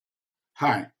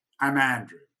Hi, I'm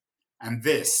Andrew, and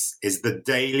this is the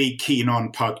Daily Keen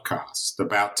On podcast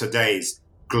about today's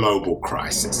global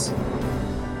crisis.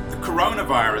 The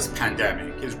coronavirus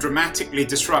pandemic is dramatically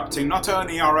disrupting not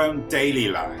only our own daily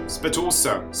lives, but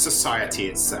also society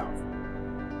itself.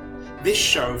 This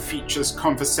show features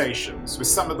conversations with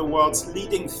some of the world's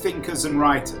leading thinkers and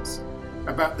writers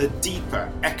about the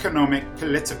deeper economic,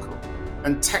 political,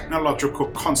 and technological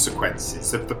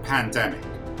consequences of the pandemic.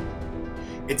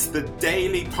 It's the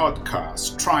daily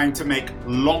podcast trying to make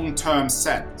long-term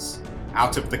sense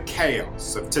out of the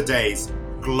chaos of today's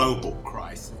global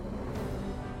crisis.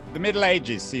 The Middle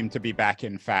Ages seem to be back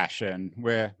in fashion.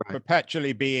 We're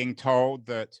perpetually being told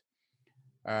that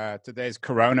today's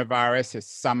coronavirus is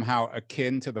somehow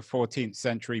akin to the 14th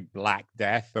century Black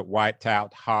Death that wiped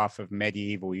out half of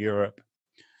medieval Europe.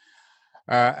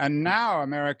 And now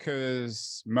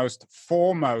America's most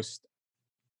foremost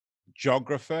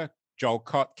geographer, Joel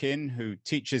Kotkin, who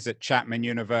teaches at Chapman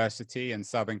University in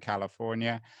Southern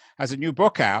California, has a new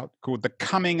book out called The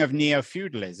Coming of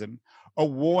Neo-Feudalism, a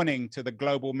warning to the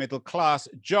global middle class.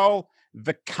 Joel,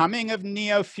 the coming of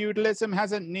neo-feudalism,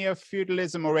 hasn't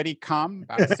neo-feudalism already come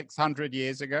about 600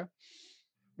 years ago?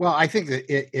 Well, I think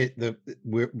that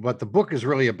what the book is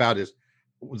really about is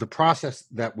the process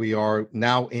that we are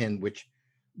now in, which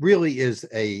really is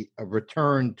a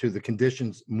return to the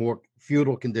conditions, more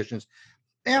feudal conditions,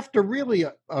 after really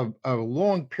a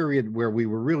long period where we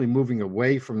were really moving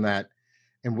away from that,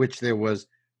 in which there was,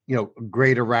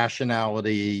 greater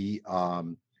rationality,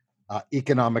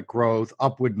 economic growth,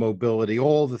 upward mobility,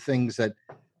 all the things that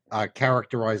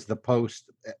characterize the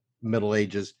post-Middle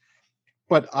Ages.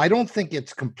 But I don't think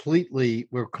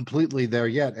we're completely there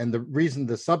yet. And the reason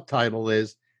the subtitle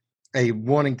is a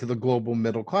warning to the global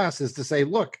middle class is to say,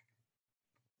 look,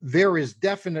 there is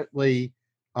definitely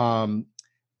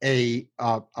a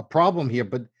problem here,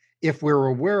 but if we're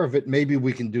aware of it, maybe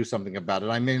we can do something about it.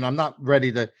 I mean, I'm not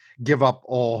ready to give up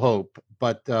all hope,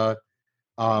 but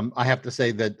I have to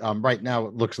say that right now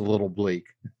it looks a little bleak.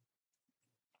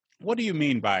 What do you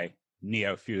mean by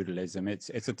neo-feudalism? It's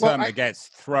a term that gets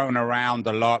thrown around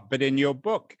a lot, but in your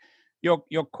book,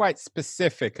 you're quite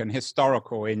specific and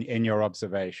historical in your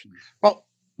observations. Well,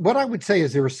 what I would say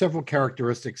is there are several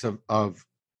characteristics of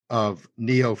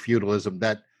neo-feudalism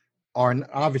that are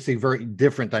obviously very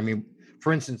different. I mean,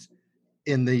 for instance,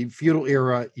 in the feudal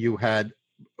era, you had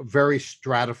a very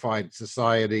stratified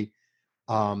society.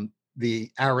 The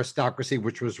aristocracy,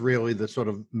 which was really the sort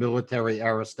of military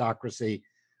aristocracy,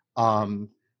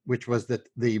 which was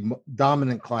the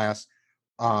dominant class,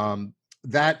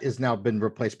 that has now been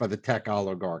replaced by the tech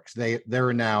oligarchs.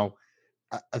 They're now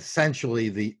essentially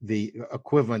the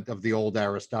equivalent of the old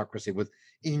aristocracy with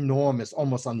enormous,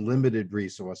 almost unlimited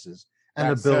resources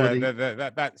and ability.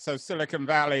 So Silicon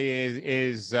Valley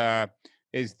is the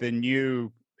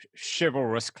new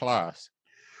chivalrous class.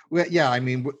 Well, yeah, I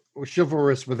mean, we're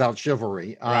chivalrous without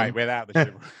chivalry. Right, without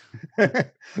the chivalry.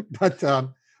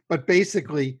 But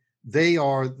basically, they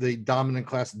are the dominant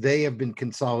class. They have been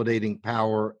consolidating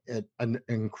power at an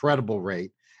incredible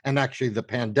rate. And actually, the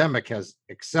pandemic has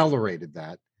accelerated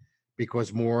that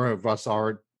because more of us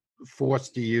are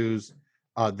forced to use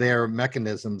their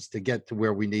mechanisms to get to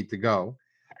where we need to go.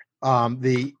 And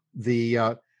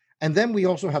then we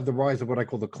also have the rise of what I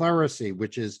call the clerisy,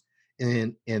 which is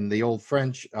in the old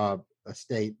French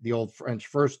estate, the old French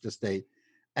First Estate.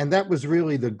 And that was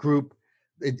really the group.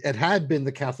 It had been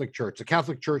the Catholic Church. The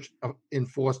Catholic Church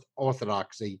enforced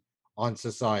orthodoxy on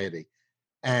society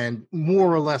and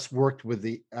more or less worked with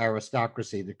the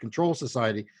aristocracy to control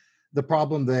society. The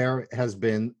problem there has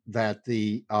been that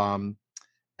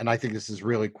and I think this is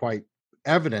really quite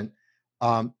evident,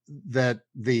 that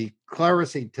the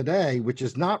clerisy today, which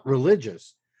is not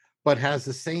religious, but has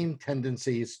the same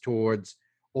tendencies towards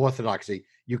orthodoxy.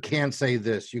 You can't say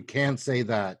this, you can't say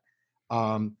that.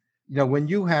 When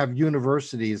you have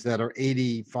universities that are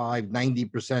 85,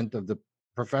 90% of the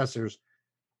professors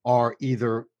are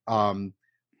either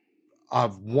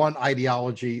of one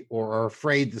ideology or are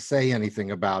afraid to say anything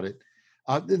about it.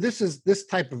 This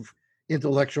type of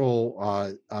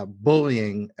intellectual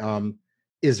bullying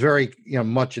is very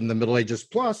much in the Middle Ages.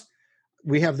 Plus,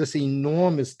 we have this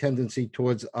enormous tendency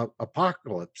towards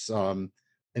apocalypse,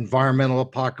 environmental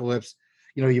apocalypse.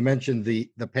 You mentioned the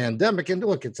pandemic, and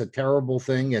look, it's a terrible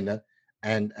thing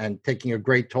and taking a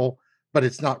great toll, but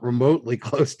it's not remotely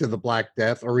close to the Black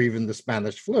Death or even the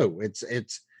Spanish flu.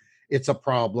 It's a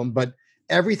problem, but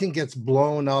everything gets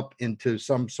blown up into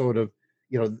some sort of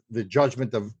the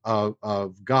judgment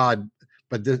of God.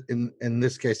 But in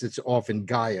this case, it's often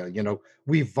Gaia.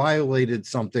 We violated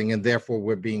something and therefore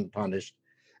we're being punished.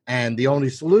 And the only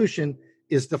solution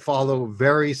is to follow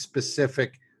very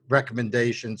specific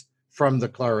recommendations from the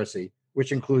clerisy,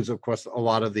 which includes, of course, a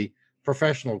lot of the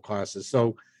professional classes.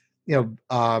 So,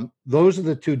 those are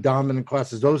the two dominant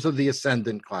classes. Those are the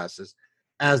ascendant classes,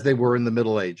 as they were in the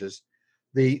Middle Ages.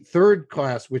 The third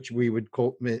class, which we would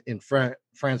call in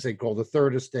France, they call the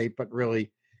third estate, but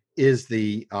really is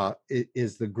the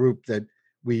group that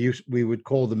we would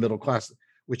call the middle class,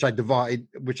 which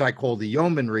I call the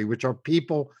yeomanry, which are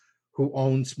people who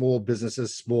own small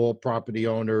businesses, small property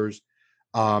owners.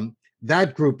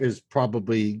 That group is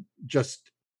probably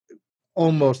just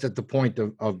almost at the point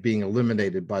of being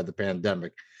eliminated by the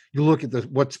pandemic. You look at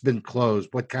what's been closed,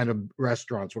 what kind of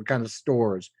restaurants, what kind of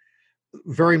stores.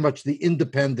 Very much the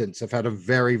independents have had a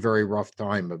very, very rough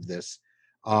time of this.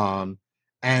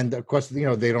 And of course,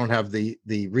 they don't have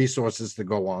the resources to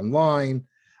go online.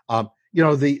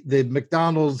 The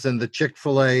McDonald's and the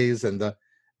Chick-fil-A's and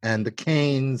the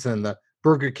Canes and the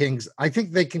Burger Kings, I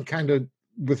think they can kind of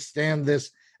withstand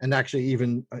this and actually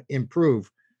even improve.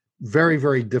 Very,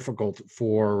 very difficult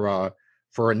for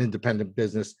an independent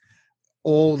business.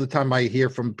 All the time I hear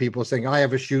from people saying, I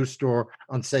have a shoe store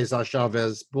on Cesar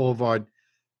Chavez Boulevard.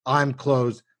 I'm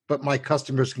closed, but my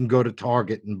customers can go to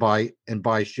Target and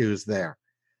buy shoes there.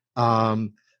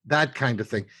 That kind of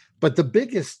thing. But the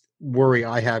biggest worry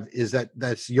I have is that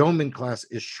this yeoman class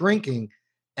is shrinking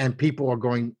and people are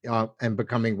going and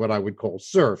becoming what I would call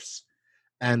serfs.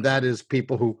 And that is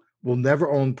people who will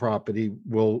never own property,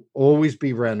 will always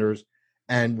be renters,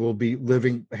 and will be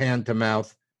living hand to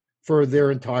mouth for their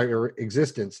entire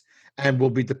existence, and will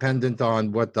be dependent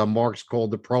on what Marx called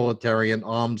the proletarian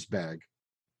alms bag.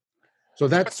 So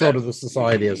that's sort of the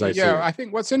society as I see it. Yeah, I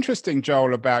think what's interesting,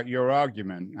 Joel, about your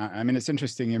argument, I mean, it's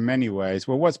interesting in many ways.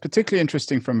 Well, what's particularly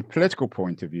interesting from a political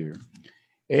point of view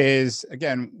is,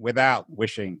 again, without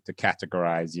wishing to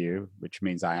categorize you, which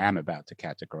means I am about to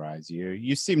categorize you,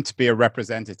 you seem to be a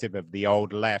representative of the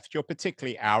old left. You're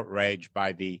particularly outraged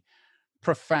by the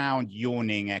profound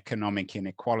yawning economic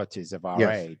inequalities of our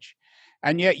age.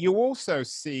 And yet you also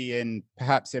see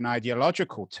perhaps in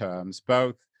ideological terms,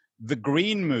 both the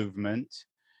green movement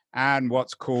and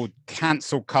what's called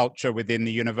cancel culture within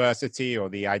the university, or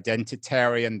the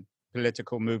identitarian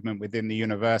political movement within the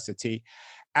university,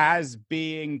 as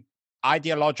being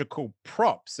ideological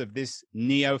props of this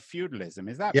neo-feudalism.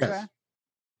 Is that fair?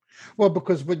 Well,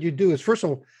 because what you do is, first of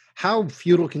all, how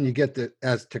feudal can you get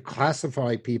to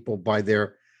classify people by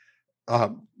their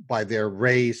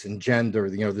race and gender?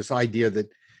 This idea that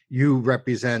you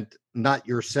represent not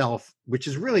yourself, which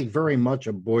is really very much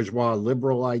a bourgeois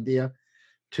liberal idea,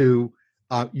 to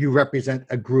you represent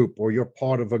a group, or you're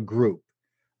part of a group.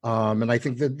 And I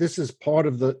think that this is part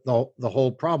of the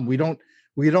whole problem.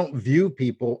 We don't view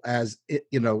people as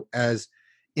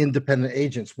independent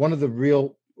agents. One of the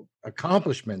real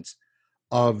accomplishments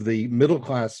of the middle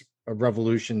class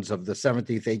revolutions of the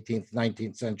 17th, 18th,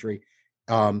 19th century,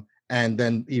 and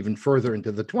then even further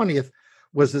into the 20th,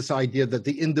 was this idea that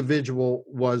the individual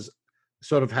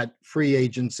had free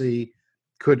agency,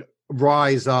 could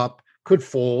rise up, could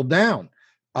fall down,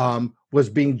 was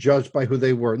being judged by who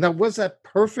they were. Now, was that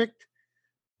perfect?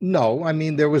 No. I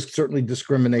mean, there was certainly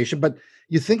discrimination, but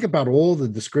you think about all the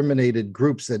discriminated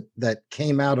groups that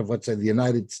came out of, let's say, the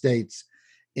United States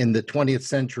in the 20th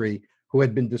century, who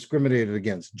had been discriminated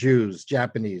against: Jews,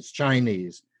 Japanese,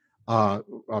 Chinese,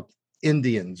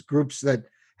 Indians, groups that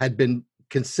had been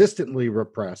consistently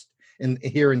repressed. And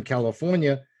here in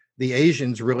California, the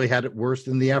Asians really had it worse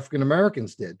than the African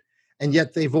Americans did. And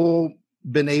yet they've all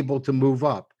been able to move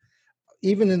up.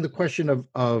 Even in the question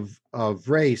of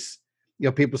race,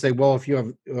 people say, well, if you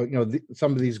have,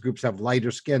 some of these groups have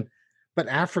lighter skin, but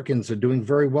Africans are doing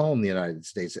very well in the United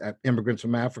States. Immigrants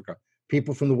from Africa,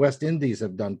 people from the West Indies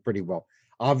have done pretty well.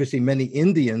 Obviously, many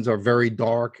Indians are very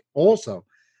dark also.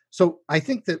 So I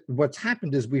think that what's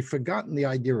happened is we've forgotten the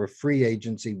idea of free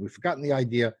agency. We've forgotten the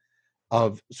idea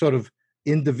of the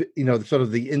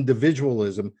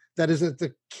individualism that is at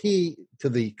the key to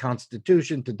the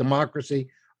Constitution, to democracy,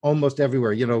 almost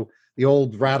everywhere. The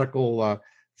old radical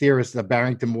theorist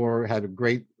Barrington Moore had a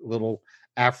great little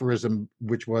aphorism,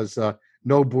 which was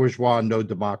no bourgeois, no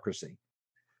democracy.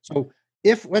 So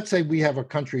if, let's say, we have a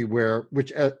country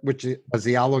which as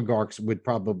the oligarchs would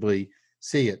probably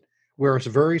see it, where it's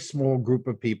a very small group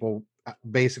of people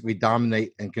basically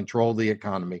dominate and control the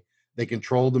economy. They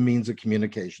control the means of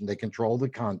communication. They control the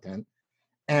content,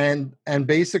 and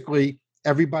basically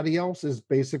everybody else is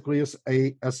basically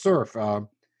a serf,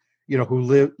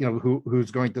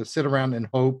 who's going to sit around and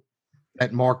hope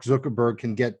that Mark Zuckerberg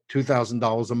can get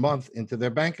 $2,000 a month into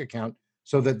their bank account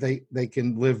so that they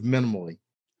can live minimally.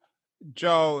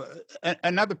 Joel,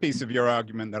 another piece of your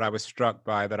argument that I was struck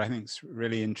by that I think is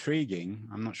really intriguing,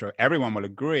 I'm not sure everyone will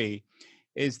agree,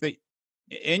 is that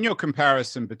in your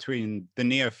comparison between the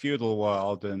neo-feudal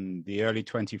world and the early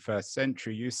 21st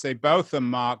century, you say both are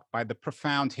marked by the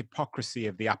profound hypocrisy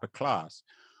of the upper class.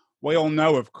 We all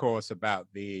know, of course, about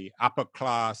the upper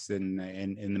class in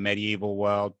the medieval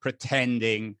world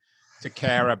pretending to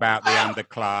care about the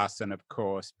underclass and, of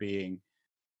course, being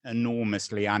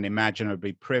enormously,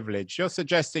 unimaginably privileged. You're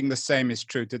suggesting the same is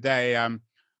true today.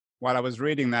 While I was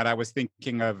reading that, I was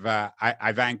thinking of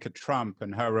Ivanka Trump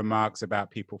and her remarks about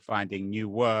people finding new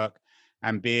work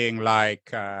and being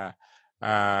like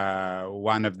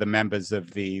one of the members of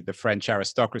the French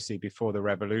aristocracy before the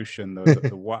revolution,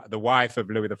 the wife of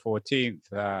Louis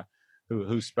XIV,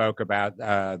 who spoke about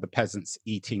the peasants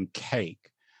eating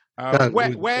cake.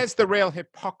 Where's the real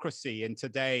hypocrisy in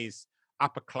today's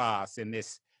upper class, in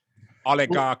this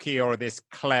oligarchy or this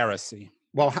clerisy?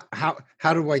 Well,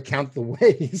 how do I count the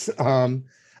ways? I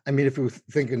mean, if we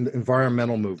think in the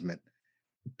environmental movement,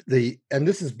 and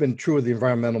this has been true of the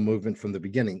environmental movement from the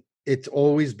beginning, it's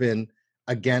always been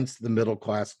against the middle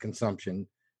class consumption,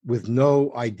 with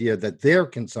no idea that their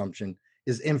consumption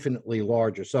is infinitely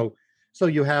larger. So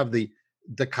you have the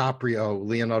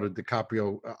Leonardo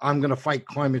DiCaprio, I'm going to fight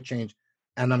climate change,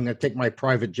 and I'm going to take my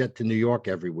private jet to New York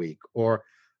every week, or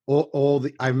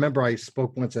I remember I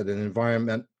spoke once at an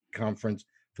environment conference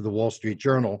for the Wall Street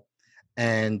Journal,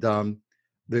 and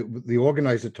the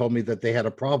organizer told me that they had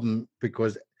a problem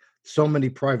because so many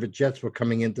private jets were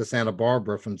coming into Santa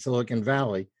Barbara from Silicon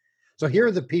Valley. So here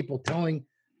are the people telling,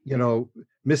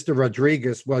 Mr.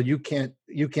 Rodriguez, well, you can't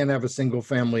have a single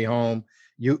family home.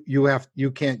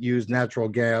 You can't use natural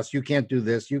gas. You can't do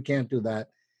this. You can't do that.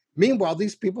 Meanwhile,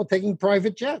 these people taking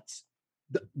private jets.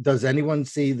 Does anyone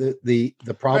see the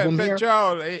problem here? But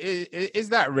Joel, is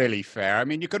that really fair? I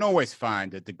mean, you can always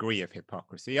find a degree of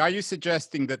hypocrisy. Are you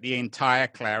suggesting that the entire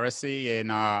clerisy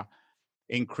in our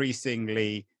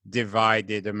increasingly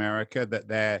divided America, that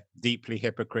they're deeply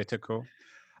hypocritical?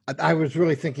 I was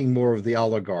really thinking more of the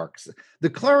oligarchs. The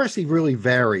clerisy really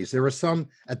varies. There are some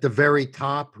at the very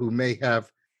top who may have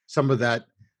some of that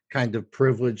kind of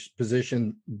privileged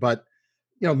position, but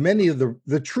many of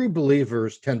the true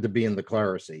believers tend to be in the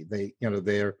clerisy.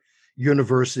 They're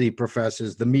university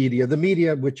professors, the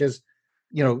media, which is,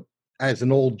 as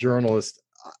an old journalist,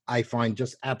 I find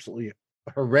just absolutely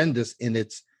horrendous in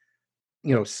its,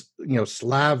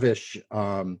 slavish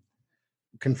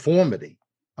conformity.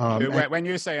 When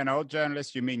you say an old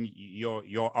journalist, you mean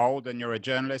you're old and you're a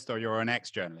journalist, or you're an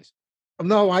ex-journalist?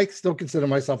 No, I still consider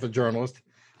myself a journalist,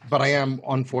 but I am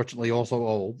unfortunately also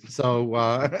old. So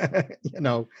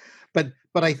but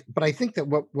I think that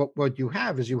what you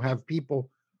have is you have people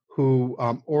who,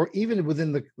 or even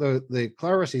within the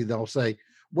clerisy, they'll say,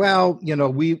 well,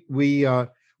 we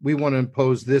want to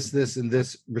impose this and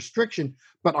this restriction,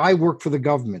 but I work for the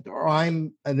government, or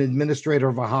I'm an administrator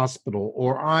of a hospital,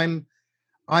 or I'm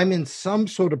in some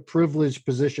sort of privileged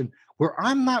position where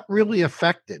I'm not really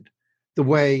affected the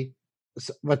way,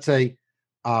 let's say,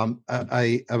 a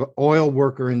oil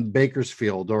worker in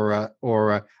Bakersfield or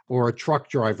a truck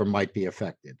driver might be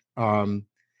affected.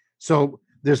 So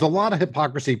there's a lot of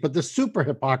hypocrisy, but the super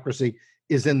hypocrisy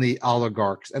is in the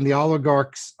oligarchs, and the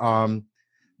oligarchs,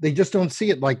 they just don't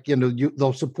see it. Like,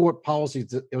 they'll support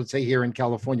policies that, let's say here in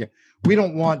California, we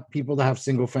don't want people to have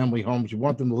single family homes. We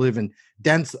want them to live in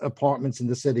dense apartments in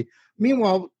the city.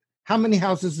 Meanwhile, how many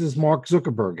houses does Mark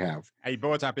Zuckerberg have? He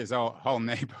bought up his whole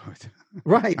neighborhood.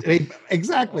 Right,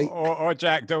 exactly. Or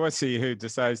Jack Dorsey, who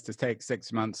decides to take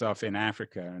 6 months off in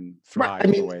Africa and fly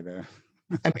all the way there.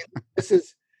 I mean,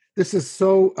 this is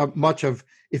so much of,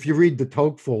 if you read the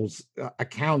Tocqueville's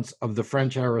accounts of the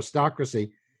French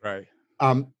aristocracy, right?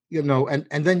 And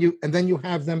then you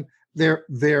have them.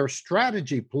 Their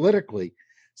strategy politically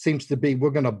seems to be,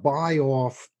 we're going to buy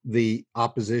off the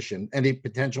opposition, any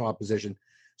potential opposition.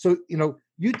 So,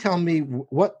 you tell me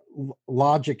what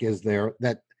logic is there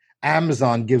that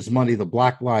Amazon gives money to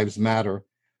Black Lives Matter,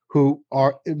 who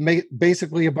are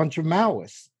basically a bunch of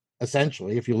Maoists,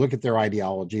 essentially. If you look at their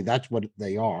ideology, that's what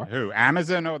they are. Who,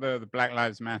 Amazon or the Black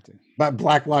Lives Matter? But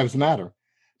Black Lives Matter.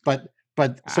 But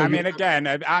so I mean, again,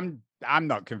 I'm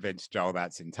not convinced, Joel,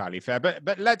 that's entirely fair.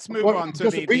 But let's move on to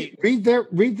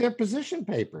read their position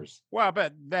papers. Well,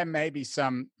 but there may be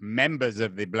some members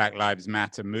of the Black Lives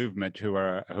Matter movement who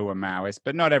are Maoists,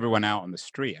 but not everyone out on the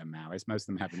street are Maoists. Most of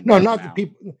them haven't. No, not the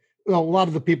people. Well, a lot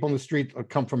of the people on the street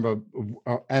come from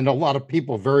and a lot of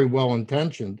people very well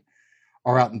intentioned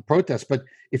are out in protest. But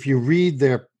if you read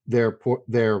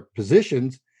their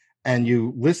positions and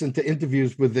you listen to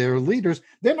interviews with their leaders,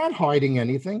 they're not hiding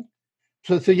anything.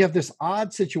 so you have this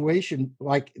odd situation,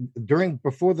 like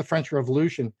before the French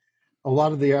Revolution, a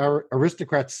lot of the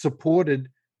aristocrats supported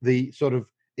the sort of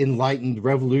enlightened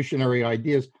revolutionary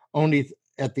ideas. Only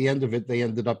at the end of it, they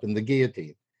ended up in the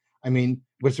guillotine. I mean,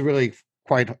 what's really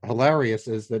quite hilarious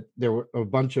is that there were a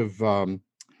bunch of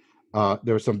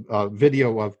there was some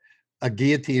video of a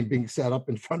guillotine being set up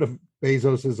in front of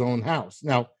Bezos's own house.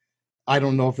 Now, I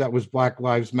don't know if that was Black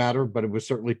Lives Matter, but it was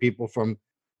certainly people from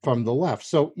the left.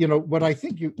 So, what I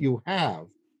think you have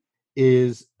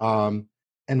is an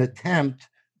attempt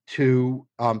to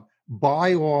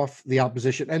buy off the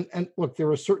opposition. And look, there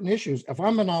are certain issues. If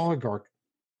I'm an oligarch,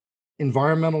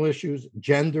 environmental issues,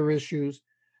 gender issues,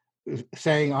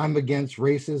 saying I'm against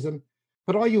racism,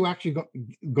 but are you actually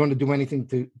going to do anything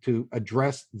to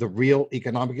address the real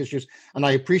economic issues? And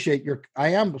I appreciate I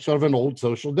am sort of an old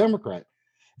social democrat.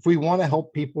 If we want to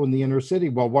help people in the inner city,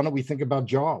 well, why don't we think about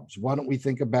jobs? Why don't we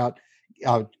think about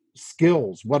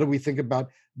skills? What do we think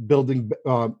about building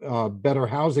better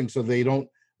housing so they don't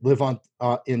live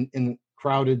in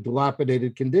crowded,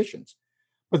 dilapidated conditions?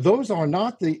 But those are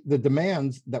not the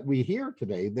demands that we hear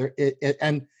today.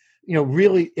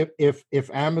 Really, if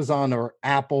Amazon or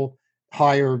Apple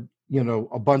hire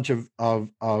a bunch of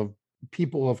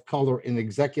people of color in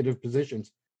executive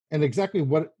positions, and exactly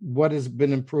what has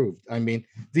been improved. I mean,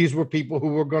 these were people who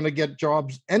were going to get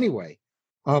jobs anyway.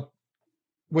 What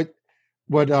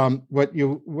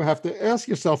you have to ask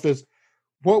yourself is,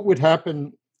 what would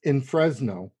happen in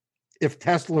Fresno if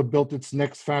Tesla built its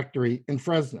next factory in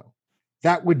Fresno?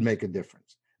 That would make a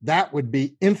difference. That would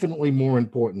be infinitely more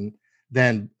important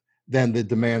than the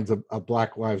demands of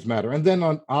Black Lives Matter. And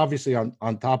then obviously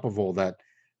on top of all that,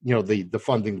 the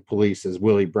funding the police, as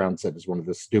Willie Brown said, is one of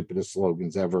the stupidest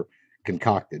slogans ever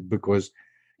concocted, because,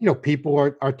 people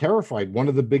are terrified. One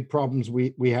of the big problems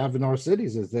we have in our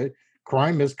cities is that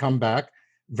crime has come back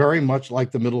very much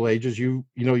like the Middle Ages. You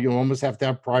almost have to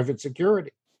have private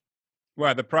security.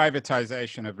 Well, the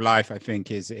privatization of life, I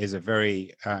think, is a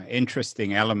very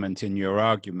interesting element in your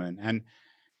argument. And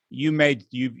you made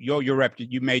your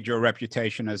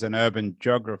reputation as an urban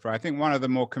geographer. I think one of the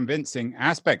more convincing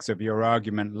aspects of your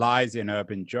argument lies in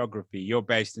urban geography. You're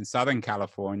based in Southern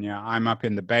California. I'm up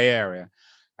in the Bay Area.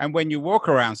 And when you walk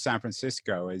around San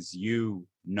Francisco, as you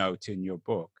note in your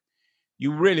book,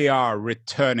 you really are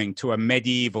returning to a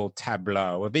medieval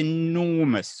tableau of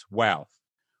enormous wealth,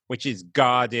 which is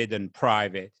guarded and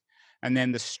private. And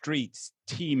then the streets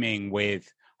teeming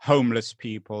with homeless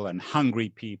people and hungry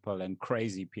people and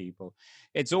crazy people.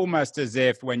 It's almost as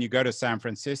if when you go to San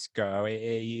Francisco,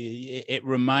 it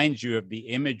reminds you of the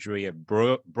imagery of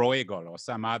Bruegel or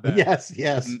some other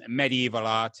medieval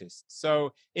artist.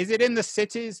 So is it in the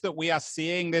cities that we are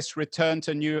seeing this return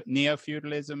to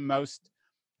neo-feudalism most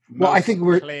I think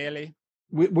we're clearly?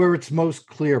 Where it's most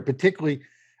clear, particularly,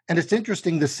 and it's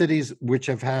interesting, the cities which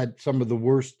have had some of the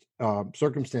worst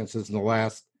circumstances in the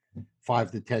last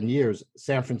 5 to 10 years,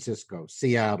 San Francisco,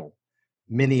 Seattle,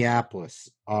 Minneapolis,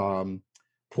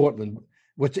 Portland.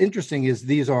 What's interesting is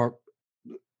these are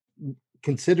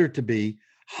considered to be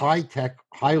high-tech,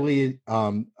 highly,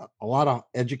 a lot of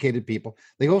educated people.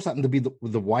 They also happen to be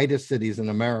the whitest cities in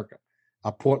America,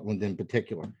 Portland in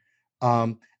particular.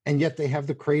 And yet they have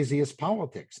the craziest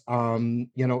politics. But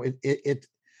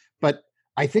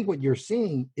I think what you're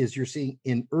seeing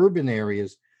in urban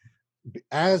areas,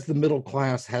 as the middle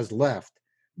class has left,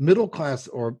 middle class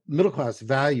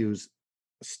values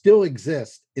still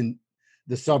exist in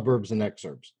the suburbs and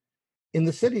exurbs. In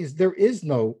the cities, there is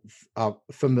no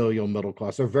familial middle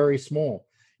class, or very small.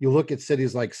 You look at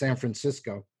cities like San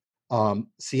Francisco,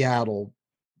 Seattle,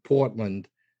 Portland,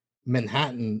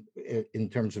 Manhattan, in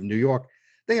terms of New York,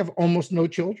 they have almost no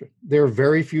children. There are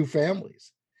very few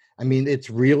families. I mean, it's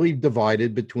really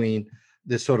divided between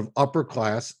this sort of upper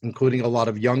class, including a lot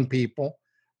of young people,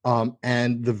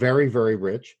 and the very, very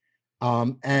rich,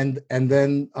 and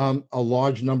then a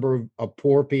large number of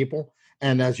poor people.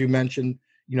 And as you mentioned,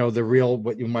 the real,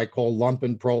 what you might call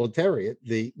lumpen proletariat,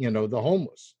 the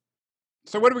homeless.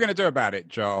 So what are we going to do about it,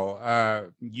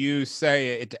 Joel? You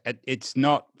say it's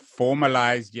not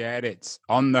formalized yet. It's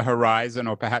on the horizon,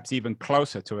 or perhaps even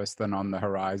closer to us than on the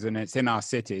horizon. It's in our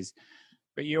cities.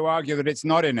 But you argue that it's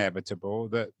not inevitable,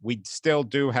 that we still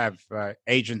do have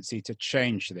agency to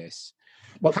change this.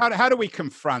 Well, how do we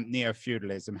confront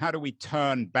neo-feudalism? How do we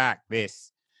turn back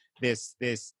this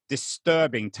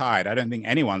disturbing tide? I don't think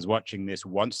anyone's watching this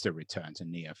wants to return to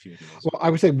neo-feudalism. Well,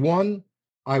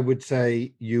 I would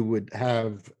say you would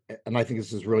have, and I think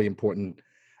this is really important,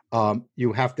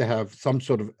 you have to have some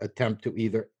sort of attempt to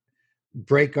either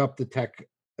break up the tech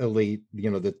elite,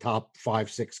 the top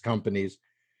 5-6 companies,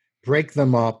 break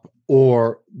them up,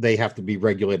 or they have to be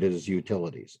regulated as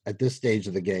utilities at this stage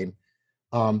of the game.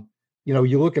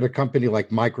 You look at a company like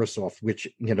Microsoft, which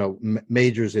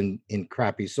majors in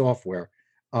crappy software,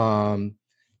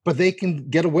 but they can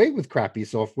get away with crappy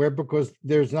software because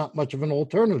there's not much of an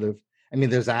alternative. I mean,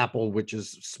 there's Apple, which is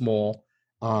small.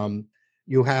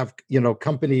 You have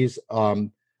companies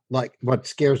like, what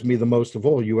scares me the most of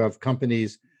all, you have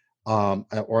companies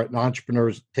or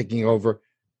entrepreneurs taking over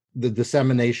the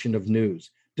dissemination of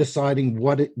news, deciding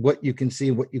what you can see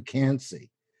and what you can't see.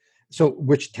 So,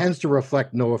 which tends to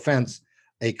reflect, no offense,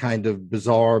 a kind of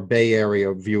bizarre Bay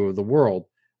Area view of the world,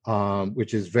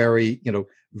 which is very,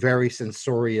 very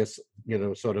censorious,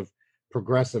 sort of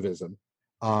progressivism.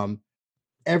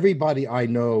 Everybody I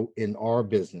know in our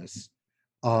business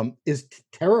is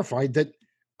terrified that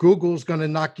Google's going to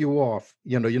knock you off.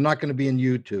 You're not going to be in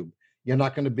YouTube. You're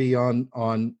not going to be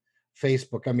on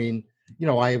Facebook. I mean,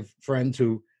 I have friends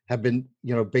who have been,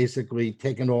 basically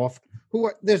taken off.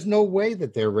 There's no way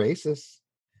that they're racist.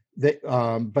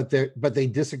 But they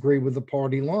disagree with the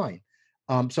party line.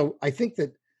 So I think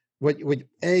that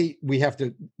we have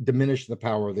to diminish the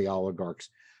power of the oligarchs.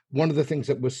 One of the things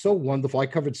that was so wonderful, I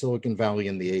covered Silicon Valley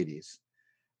in the 80s.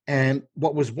 And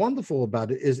what was wonderful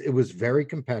about it is it was very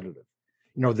competitive.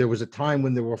 There was a time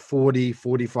when there were 40,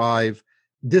 45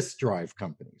 disk drive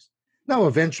companies. Now,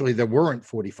 eventually there weren't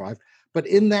 45, but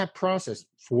in that process,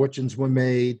 fortunes were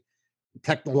made,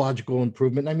 technological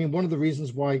improvement. I mean, one of the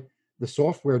reasons why the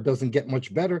software doesn't get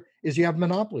much better is you have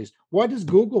monopolies. Why does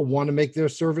Google want to make their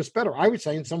service better? I would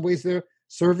say in some ways their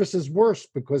service is worse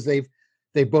because they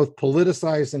both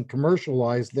politicized and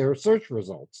commercialized their search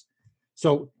results.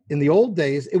 So in the old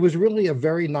days, it was really a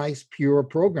very nice, pure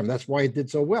program. That's why it did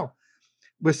so well.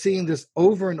 We're seeing this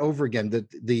over and over again, that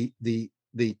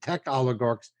the tech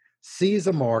oligarchs seize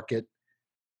a market,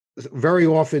 very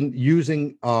often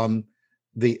using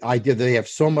the idea that they have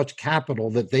so much capital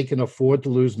that they can afford to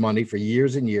lose money for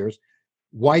years and years,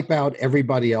 wipe out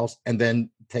everybody else, and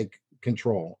then take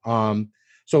control.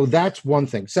 So that's one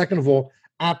thing. Second of all,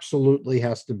 absolutely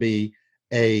has to be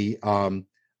a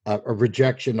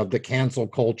rejection of the cancel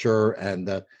culture and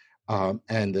the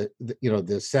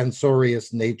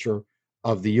censorious nature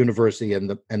of the university and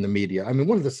the media. I mean,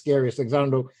 one of the scariest things, I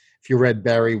don't know if you read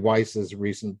Barry Weiss's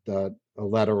recent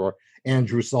letter or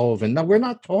Andrew Sullivan. Now, we're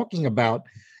not talking about,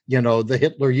 the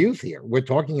Hitler Youth here. We're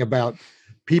talking about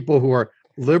people who are,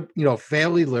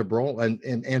 fairly liberal, and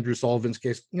in Andrew Sullivan's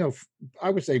case, I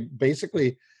would say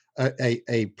basically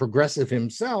a progressive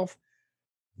himself,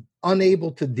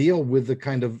 unable to deal with the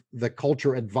kind of the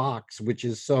culture at Vox, which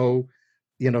is so,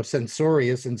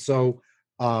 censorious and so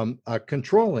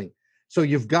controlling. So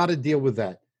you've got to deal with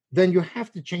that. Then you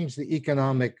have to change the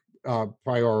economic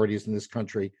priorities in this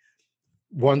country.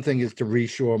 One thing is to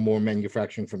reshore more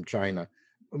manufacturing from China.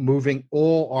 Moving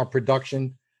all our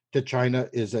production to China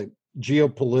is a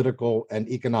geopolitical and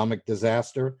economic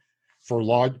disaster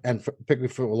particularly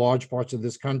for large parts of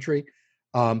this country.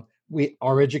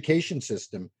 Our education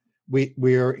system,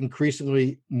 we are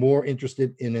increasingly more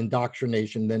interested in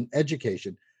indoctrination than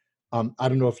education. I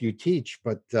don't know if you teach,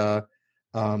 but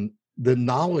the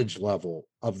knowledge level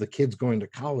of the kids going to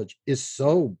college is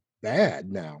so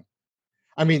bad now.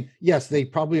 I mean, yes, they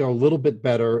probably are a little bit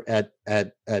better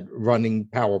at running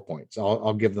PowerPoints.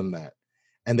 I'll give them that,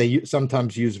 and they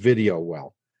sometimes use video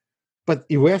well. But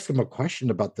you ask them a question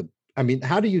about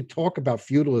how do you talk about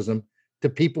feudalism to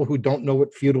people who don't know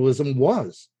what feudalism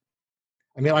was?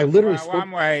 I mean, I literally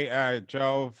one way,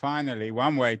 Joel. Finally,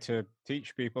 one way to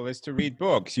teach people is to read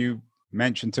books. You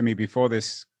mentioned to me before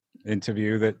this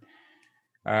interview that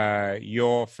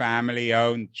your family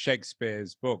owned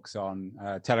Shakespeare's books on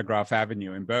Telegraph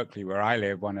Avenue in Berkeley, where I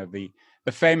live, one of the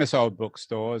famous old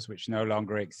bookstores, which no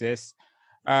longer exists.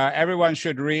 Everyone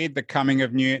should read The Coming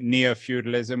of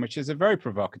Neo-Feudalism, which is a very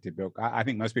provocative book. I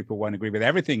think most people won't agree with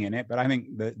everything in it, but I think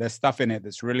there's stuff in it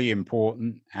that's really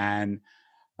important, and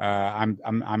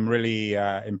I'm really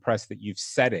impressed that you've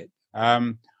said it.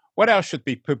 What else should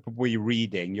people be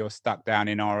reading? You're stuck down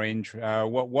in Orange.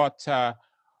 What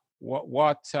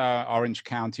Orange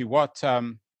County? What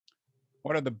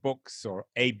are the books or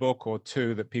a book or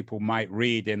two that people might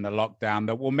read in the lockdown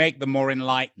that will make them more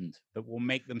enlightened, that will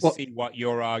make them see what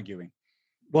you're arguing?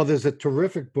 Well, there's a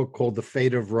terrific book called The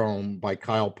Fate of Rome by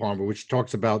Kyle Palmer, which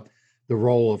talks about the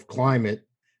role of climate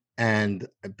and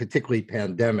particularly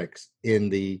pandemics in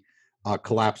the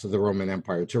collapse of the Roman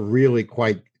Empire. It's a really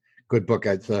quite good book.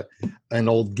 As an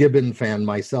old Gibbon fan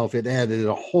myself, it added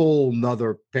a whole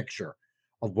nother picture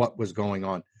of what was going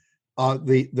on.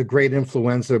 The Great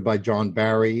Influenza by John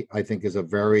Barry, I think, is a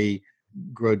very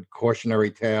good cautionary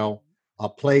tale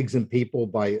Plagues and People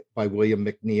by William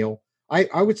McNeill.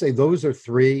 I would say those are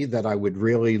three that I would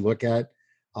really look at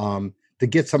to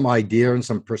get some idea and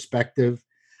some perspective.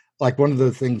 Like one of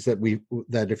the things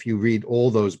that if you read all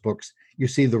those books, you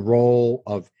see the role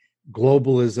of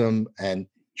globalism and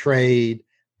trade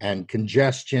and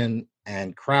congestion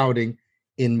and crowding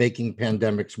in making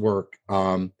pandemics work,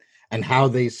 and how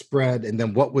they spread, and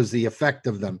then what was the effect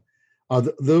of them.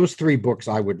 Those three books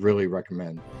I would really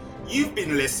recommend. You've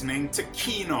been listening to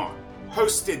Keen On,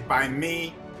 hosted by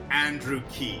me, Andrew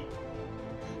Keen.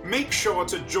 Make sure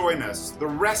to join us the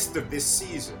rest of this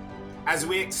season as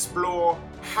we explore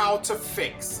how to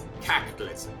fix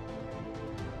capitalism.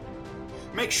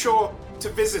 Make sure to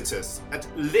visit us at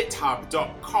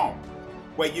lithub.com,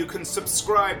 where you can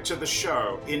subscribe to the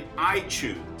show in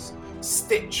iTunes,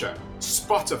 Stitcher,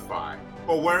 Spotify,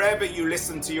 or wherever you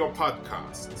listen to your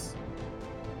podcasts.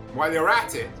 While you're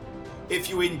at it, if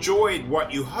you enjoyed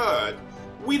what you heard,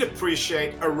 we'd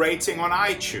appreciate a rating on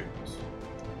iTunes.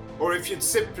 Or if you'd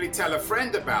simply tell a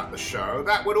friend about the show,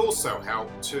 that would also help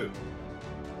too.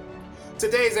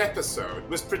 Today's episode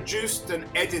was produced and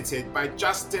edited by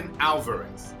Justin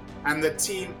Alvarez and the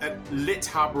team at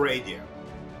LitHub Radio.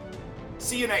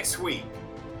 See you next week,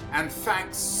 and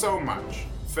thanks so much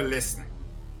for listening.